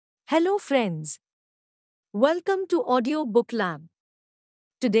Hello friends. Welcome to Audiobook Lab.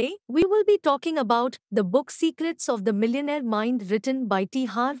 Today, we will be talking about the book Secrets of the Millionaire Mind written by T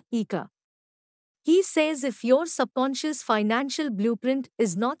Harv Eker. He says if your subconscious financial blueprint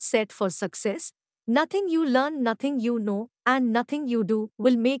is not set for success, nothing you learn, nothing you know, and nothing you do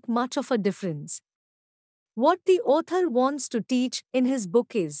will make much of a difference. What the author wants to teach in his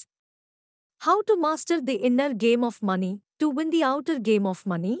book is how to master the inner game of money to win the outer game of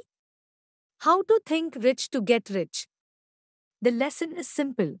money. How to think rich to get rich. The lesson is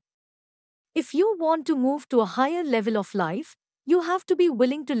simple. If you want to move to a higher level of life, you have to be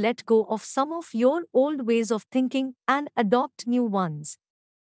willing to let go of some of your old ways of thinking and adopt new ones.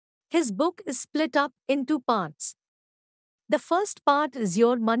 His book is split up into parts. The first part is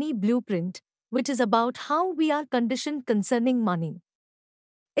your money blueprint, which is about how we are conditioned concerning money.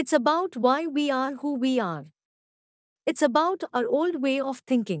 It's about why we are who we are. It's about our old way of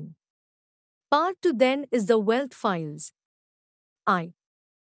thinking. Part 2 then is the wealth files.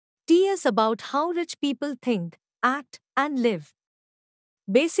 T is about how rich people think, act, and live.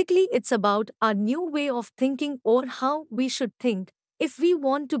 Basically, it's about our new way of thinking or how we should think if we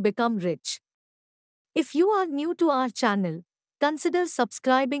want to become rich. If you are new to our channel, consider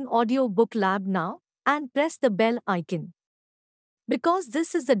subscribing Audiobook Lab now and press the bell icon. Because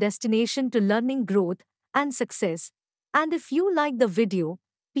this is the destination to learning, growth, and success. And if you like the video,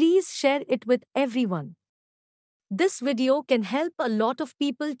 please share it with everyone. This video can help a lot of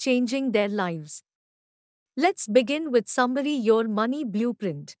people changing their lives. Let's begin with summary your money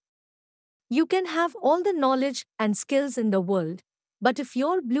blueprint. You can have all the knowledge and skills in the world, but if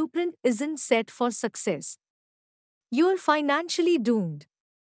your blueprint isn't set for success, you're financially doomed.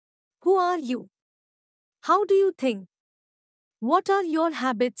 Who are you? How do you think? What are your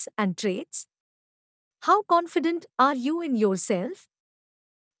habits and traits? How confident are you in yourself?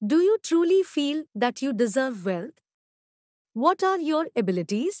 Do you truly feel that you deserve wealth? What are your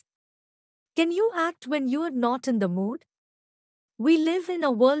abilities? Can you act when you are not in the mood? We live in a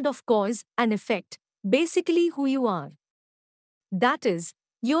world of cause and effect, basically who you are. That is,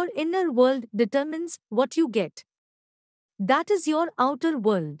 your inner world determines what you get. That is your outer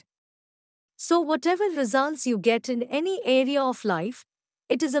world. So whatever results you get in any area of life,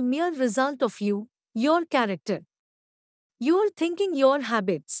 it is a mere result of you, your character. Your thinking, your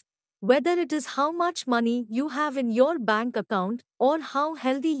habits, whether it is how much money you have in your bank account or how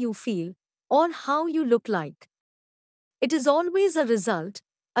healthy you feel or how you look like. It is always a result,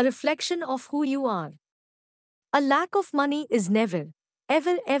 a reflection of who you are. A lack of money is never,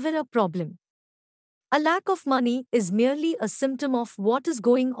 ever a problem. A lack of money is merely a symptom of what is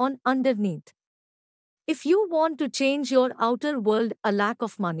going on underneath. If you want to change your outer world, a lack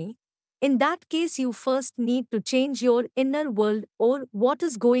of money, in that case you first need to change your inner world or what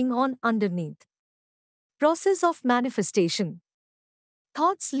is going on underneath. Process of manifestation.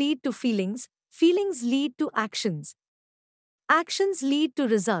 Thoughts lead to feelings, feelings lead to actions. Actions lead to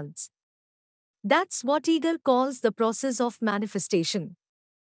results. That's what Eger calls the process of manifestation.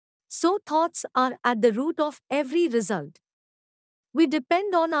 So thoughts are at the root of every result. We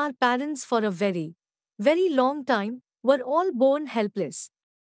depend on our parents for a very long time, were all born helpless.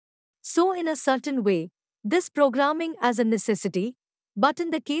 So in a certain way, this programming as a necessity, but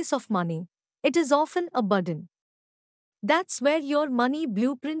in the case of money, it is often a burden. That's where your money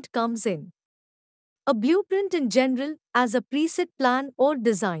blueprint comes in. A blueprint in general as a preset plan or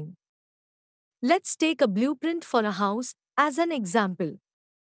design. Let's take a blueprint for a house as an example.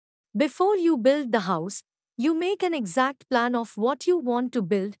 Before you build the house, you make an exact plan of what you want to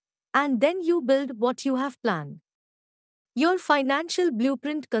build, and then you build what you have planned. Your financial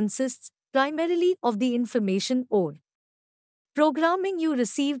blueprint consists primarily of the information or programming you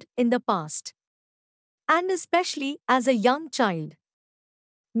received in the past, and especially as a young child,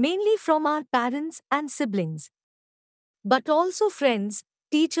 mainly from our parents and siblings, but also friends,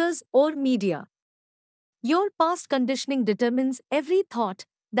 teachers, or media. Your past conditioning determines every thought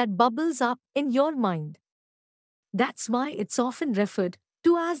that bubbles up in your mind. That's why it's often referred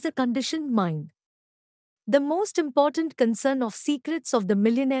to as the conditioned mind. The most important concern of Secrets of the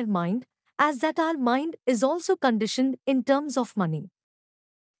Millionaire Mind is that our mind is also conditioned in terms of money.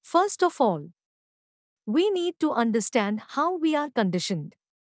 First of all, we need to understand how we are conditioned.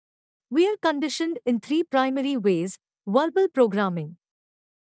 We are conditioned in three primary ways: verbal programming,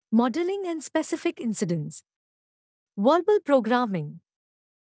 modeling, and specific incidents. Verbal programming.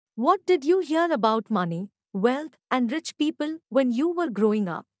 What did you hear about money, wealth, and rich people when you were growing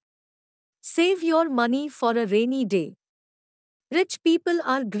up? Save your money for a rainy day. Rich people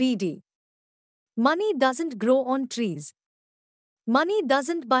are greedy. Money doesn't grow on trees. Money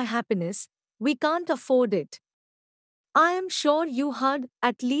doesn't buy happiness, we can't afford it. I am sure you heard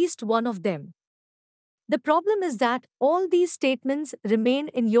at least one of them. The problem is that all these statements remain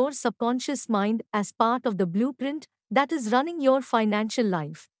in your subconscious mind as part of the blueprint that is running your financial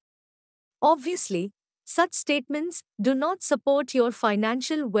life. Obviously, such statements do not support your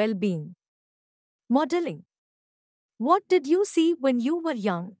financial well being. Modeling. What did you see when you were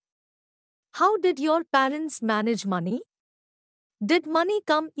young? How did your parents manage money? Did money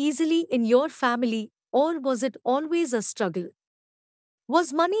come easily in your family, or was it always a struggle?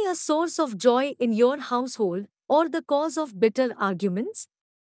 Was money a source of joy in your household, or the cause of bitter arguments?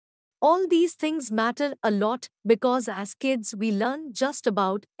 All these things matter a lot because as kids we learn just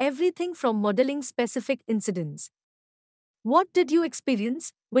about everything from modeling specific incidents. What did you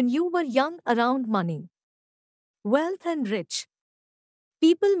experience when you were young around money, wealth, and rich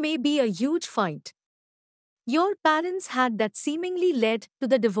people? May be a huge fight your parents had that seemingly led to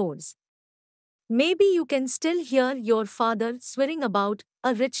the divorce. Maybe you can still hear your father swearing about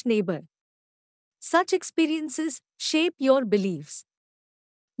a rich neighbor. Such experiences shape your beliefs.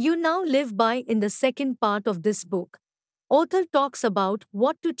 You now live by in the second part of this book. Author talks about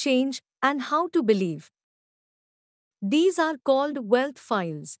what to change and how to believe. These are called wealth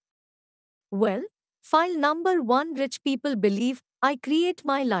files. Well, file number 1, rich people believe I create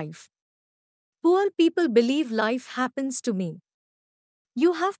my life. Poor people believe life happens to me.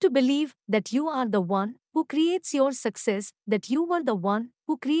 You have to believe that you are the one who creates your success, that you were the one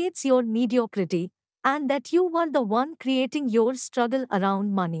who creates your mediocrity, and that you were the one creating your struggle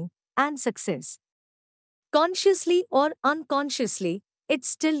around money and success. Consciously or unconsciously, it's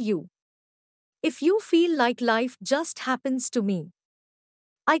still you. If you feel like life just happens to me,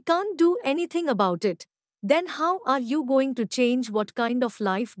 I can't do anything about it, then how are you going to change? What kind of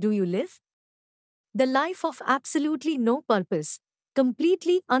life do you live? The life of absolutely no purpose,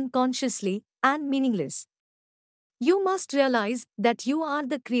 completely unconsciously and meaningless. You must realize that you are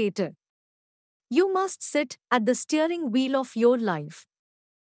the creator. You must sit at the steering wheel of your life.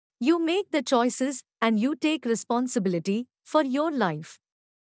 You make the choices and you take responsibility for your life.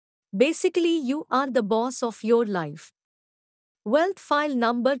 Basically, you are the boss of your life. Wealth file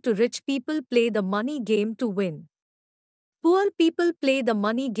number 2, rich people play the money game to win. Poor people play the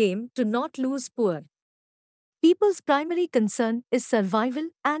money game to not lose. Poor people's primary concern is survival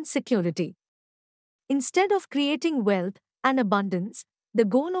and security. Instead of creating wealth and abundance, the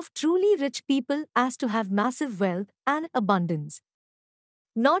goal of truly rich people is to have massive wealth and abundance.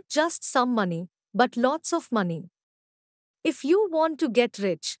 Not just some money, but lots of money. If you want to get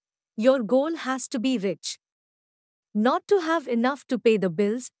rich, your goal has to be rich. Not to have enough to pay the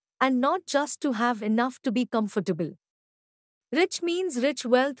bills, and not just to have enough to be comfortable. Rich means rich.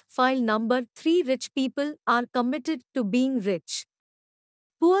 Wealth file number 3, rich people are committed to being rich.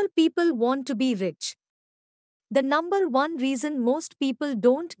 Poor people want to be rich. The number one reason most people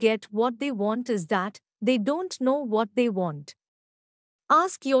don't get what they want is that they don't know what they want.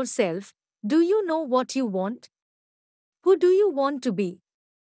 Ask yourself, do you know what you want? Who do you want to be?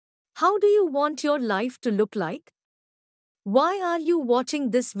 How do you want your life to look like? Why are you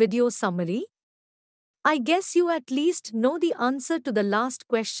watching this video summary? I guess you at least know the answer to the last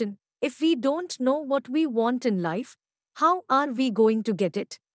question. If we don't know what we want in life, how are we going to get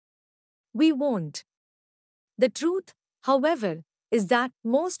it? We won't. The truth, however, is that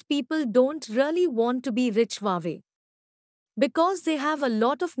most people don't really want to be rich Wave. Because they have a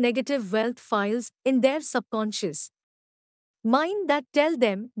lot of negative wealth files in their subconscious mind that tell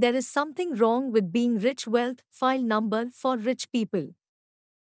them there is something wrong with being rich. Wealth file number for rich people.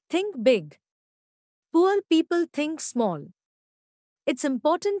 Think big. Poor people think small. It's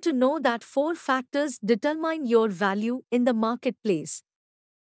important to know that 4 factors determine your value in the marketplace: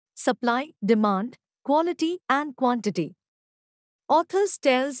 supply, demand, quality, and quantity. Authors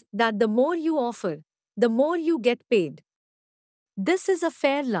tells that the more you offer, the more you get paid. This is a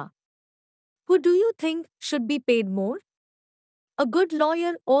fair law. Who do you think should be paid more? A good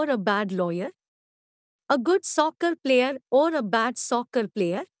lawyer or a bad lawyer? A good soccer player or a bad soccer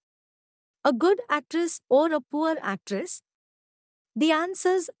player? A good actress or a poor actress? The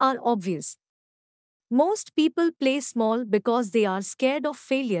answers are obvious. Most people play small because they are scared of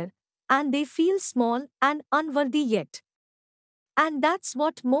failure and they feel small and unworthy yet. And that's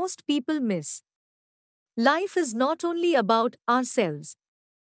what most people miss. Life is not only about ourselves.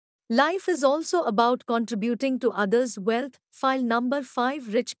 Life is also about contributing to others. Wealth file number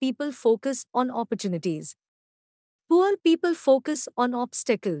 5, rich people focus on opportunities. Poor people focus on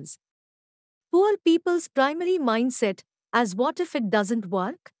obstacles. Poor people's primary mindset as what if it doesn't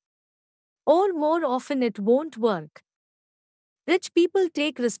work? Or more often it won't work. Rich people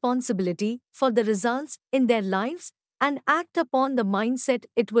take responsibility for the results in their lives and act upon the mindset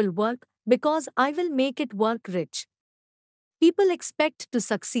it will work because I will make it work rich. People expect to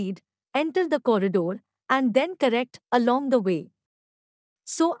succeed, enter the corridor, and then correct along the way.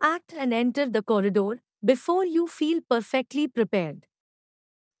 So act and enter the corridor before you feel perfectly prepared.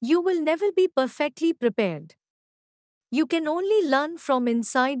 You will never be perfectly prepared. You can only learn from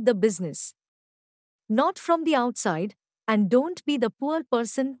inside the business, not from the outside, and don't be the poor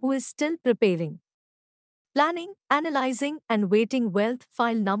person who is still preparing. Planning, analyzing, and waiting wealth.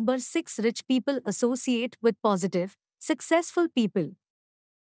 File number 6. Rich people associate with positive, successful people.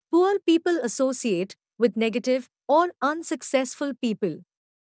 Poor people associate with negative or unsuccessful people.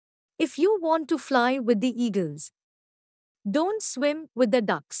 If you want to fly with the eagles, don't swim with the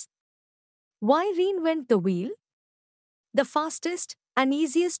ducks. Why reinvent the wheel? The fastest and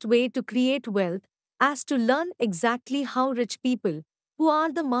easiest way to create wealth is to learn exactly how rich people, who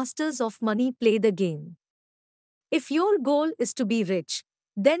are the masters of money, play the game. If your goal is to be rich,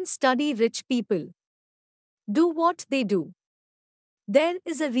 then study rich people. Do what they do. There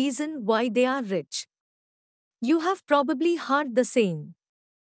is a reason why they are rich. You have probably heard the saying,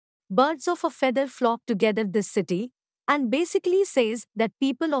 birds of a feather flock together this city, and basically says that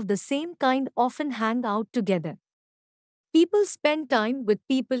people of the same kind often hang out together. People spend time with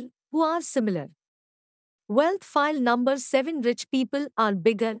people who are similar. Wealth. File number 7. Rich people are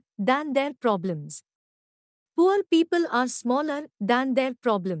bigger than their problems. Poor people are smaller than their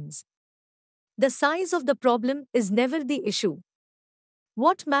problems. The size of the problem is never the issue.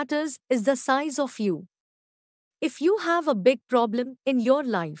 What matters is the size of you. If you have a big problem in your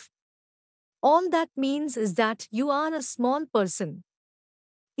life, all that means is that you are a small person.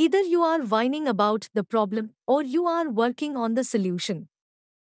 Either you are whining about the problem or you are working on the solution.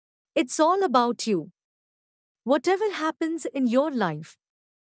 It's all about you. Whatever happens in your life,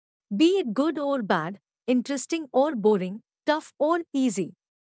 be it good or bad, interesting or boring, tough or easy,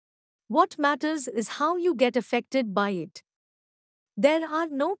 what matters is how you get affected by it. There are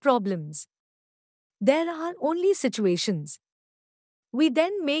no problems. There are only situations. We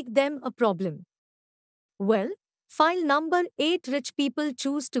then make them a problem. Well, file number 8. Rich people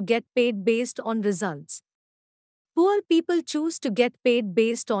choose to get paid based on results. Poor people choose to get paid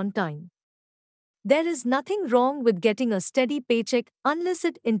based on time. There is nothing wrong with getting a steady paycheck unless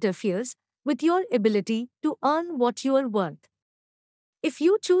it interferes with your ability to earn what you are worth. If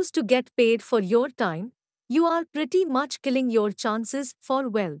you choose to get paid for your time, you are pretty much killing your chances for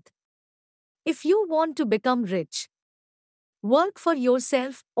wealth. If you want to become rich, work for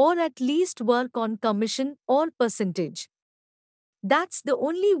yourself or at least work on commission or percentage. That's the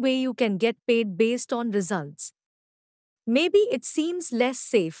only way you can get paid based on results. Maybe it seems less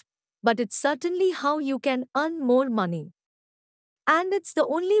safe, but it's certainly how you can earn more money. And it's the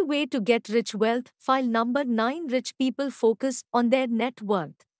only way to get rich. Wealth. File number 9. Rich people focus on their net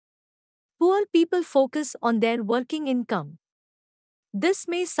worth. Poor people focus on their working income. This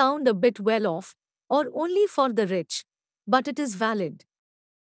may sound a bit well off, or only for the rich, but it is valid.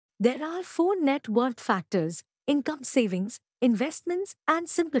 There are 4 net worth factors: income, savings, investments, and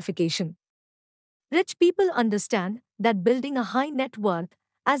simplification. Rich people understand that building a high net worth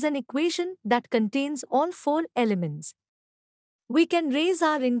as an equation that contains all 4 elements. We can raise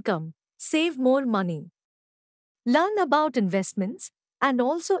our income, save more money, learn about investments, and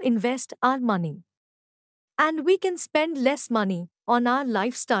also invest our money. And we can spend less money on our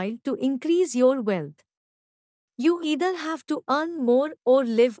lifestyle to increase your wealth. You either have to earn more or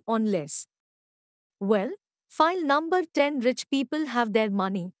live on less. Well, file number 10. Rich people have their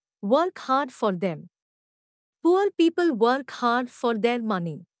money, work hard for them. Poor people work hard for their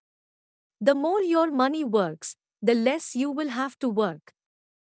money. The more your money works, the less you will have to work.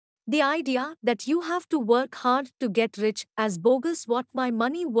 The idea that you have to work hard to get rich is bogus. What my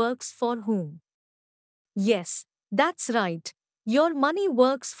money works for whom? Yes, that's right. Your money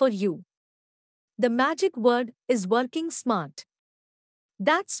works for you. The magic word is working smart.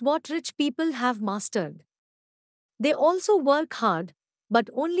 That's what rich people have mastered. They also work hard, but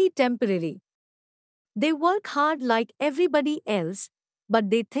only temporarily. They work hard like everybody else, but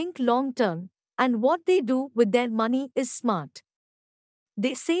they think long term, and what they do with their money is smart.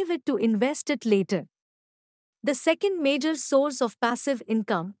 They save it to invest it later. The second major source of passive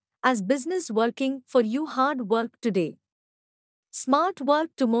income as business working for you: hard work today, smart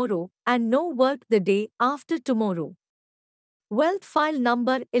work tomorrow, and no work the day after tomorrow. Wealth. File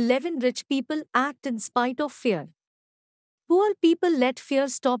number 11. Rich people act in spite of fear. Poor people let fear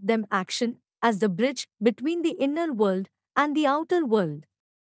stop them action as the bridge between the inner world and the outer world.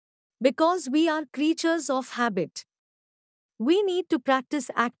 Because we are creatures of habit. We need to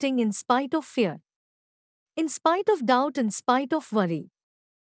practice acting in spite of fear, in spite of doubt, in spite of worry,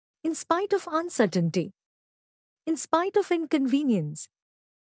 in spite of uncertainty, in spite of inconvenience,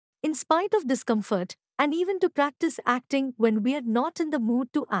 in spite of discomfort, and even to practice acting when we are not in the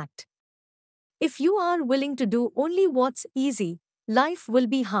mood to act. If you are willing to do only what's easy, life will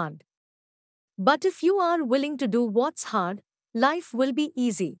be hard. But if you are willing to do what's hard, life will be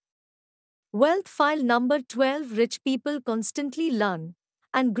easy. Wealth file number 12. Rich people constantly learn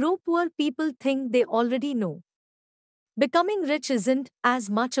and grow. Poor people think they already know. Becoming rich isn't as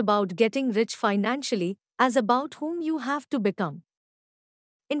much about getting rich financially as about whom you have to become.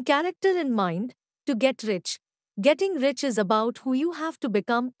 In character and mind, to get rich, getting rich is about who you have to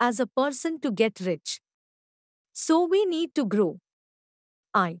become as a person to get rich. So we need to grow.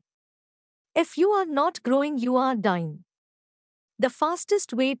 I. If you are not growing, you are dying. The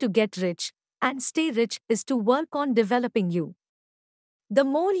fastest way to get rich and stay rich is to work on developing you. The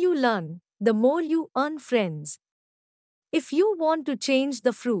more you learn, the more you earn friends. If you want to change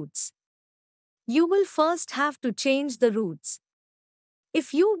the fruits, you will first have to change the roots.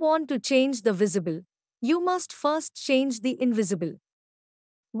 If you want to change the visible, you must first change the invisible.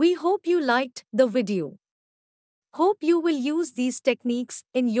 We hope you liked the video. Hope you will use these techniques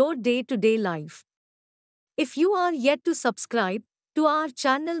in your day-to-day life. If you are yet to subscribe to our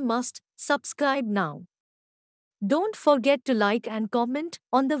channel, must subscribe now. Don't forget to like and comment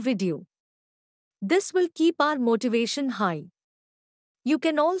on the video. This will keep our motivation high. You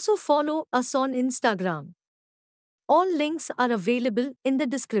can also follow us on Instagram. All links are available in the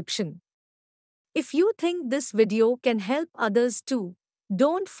description. If you think this video can help others too,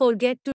 don't forget to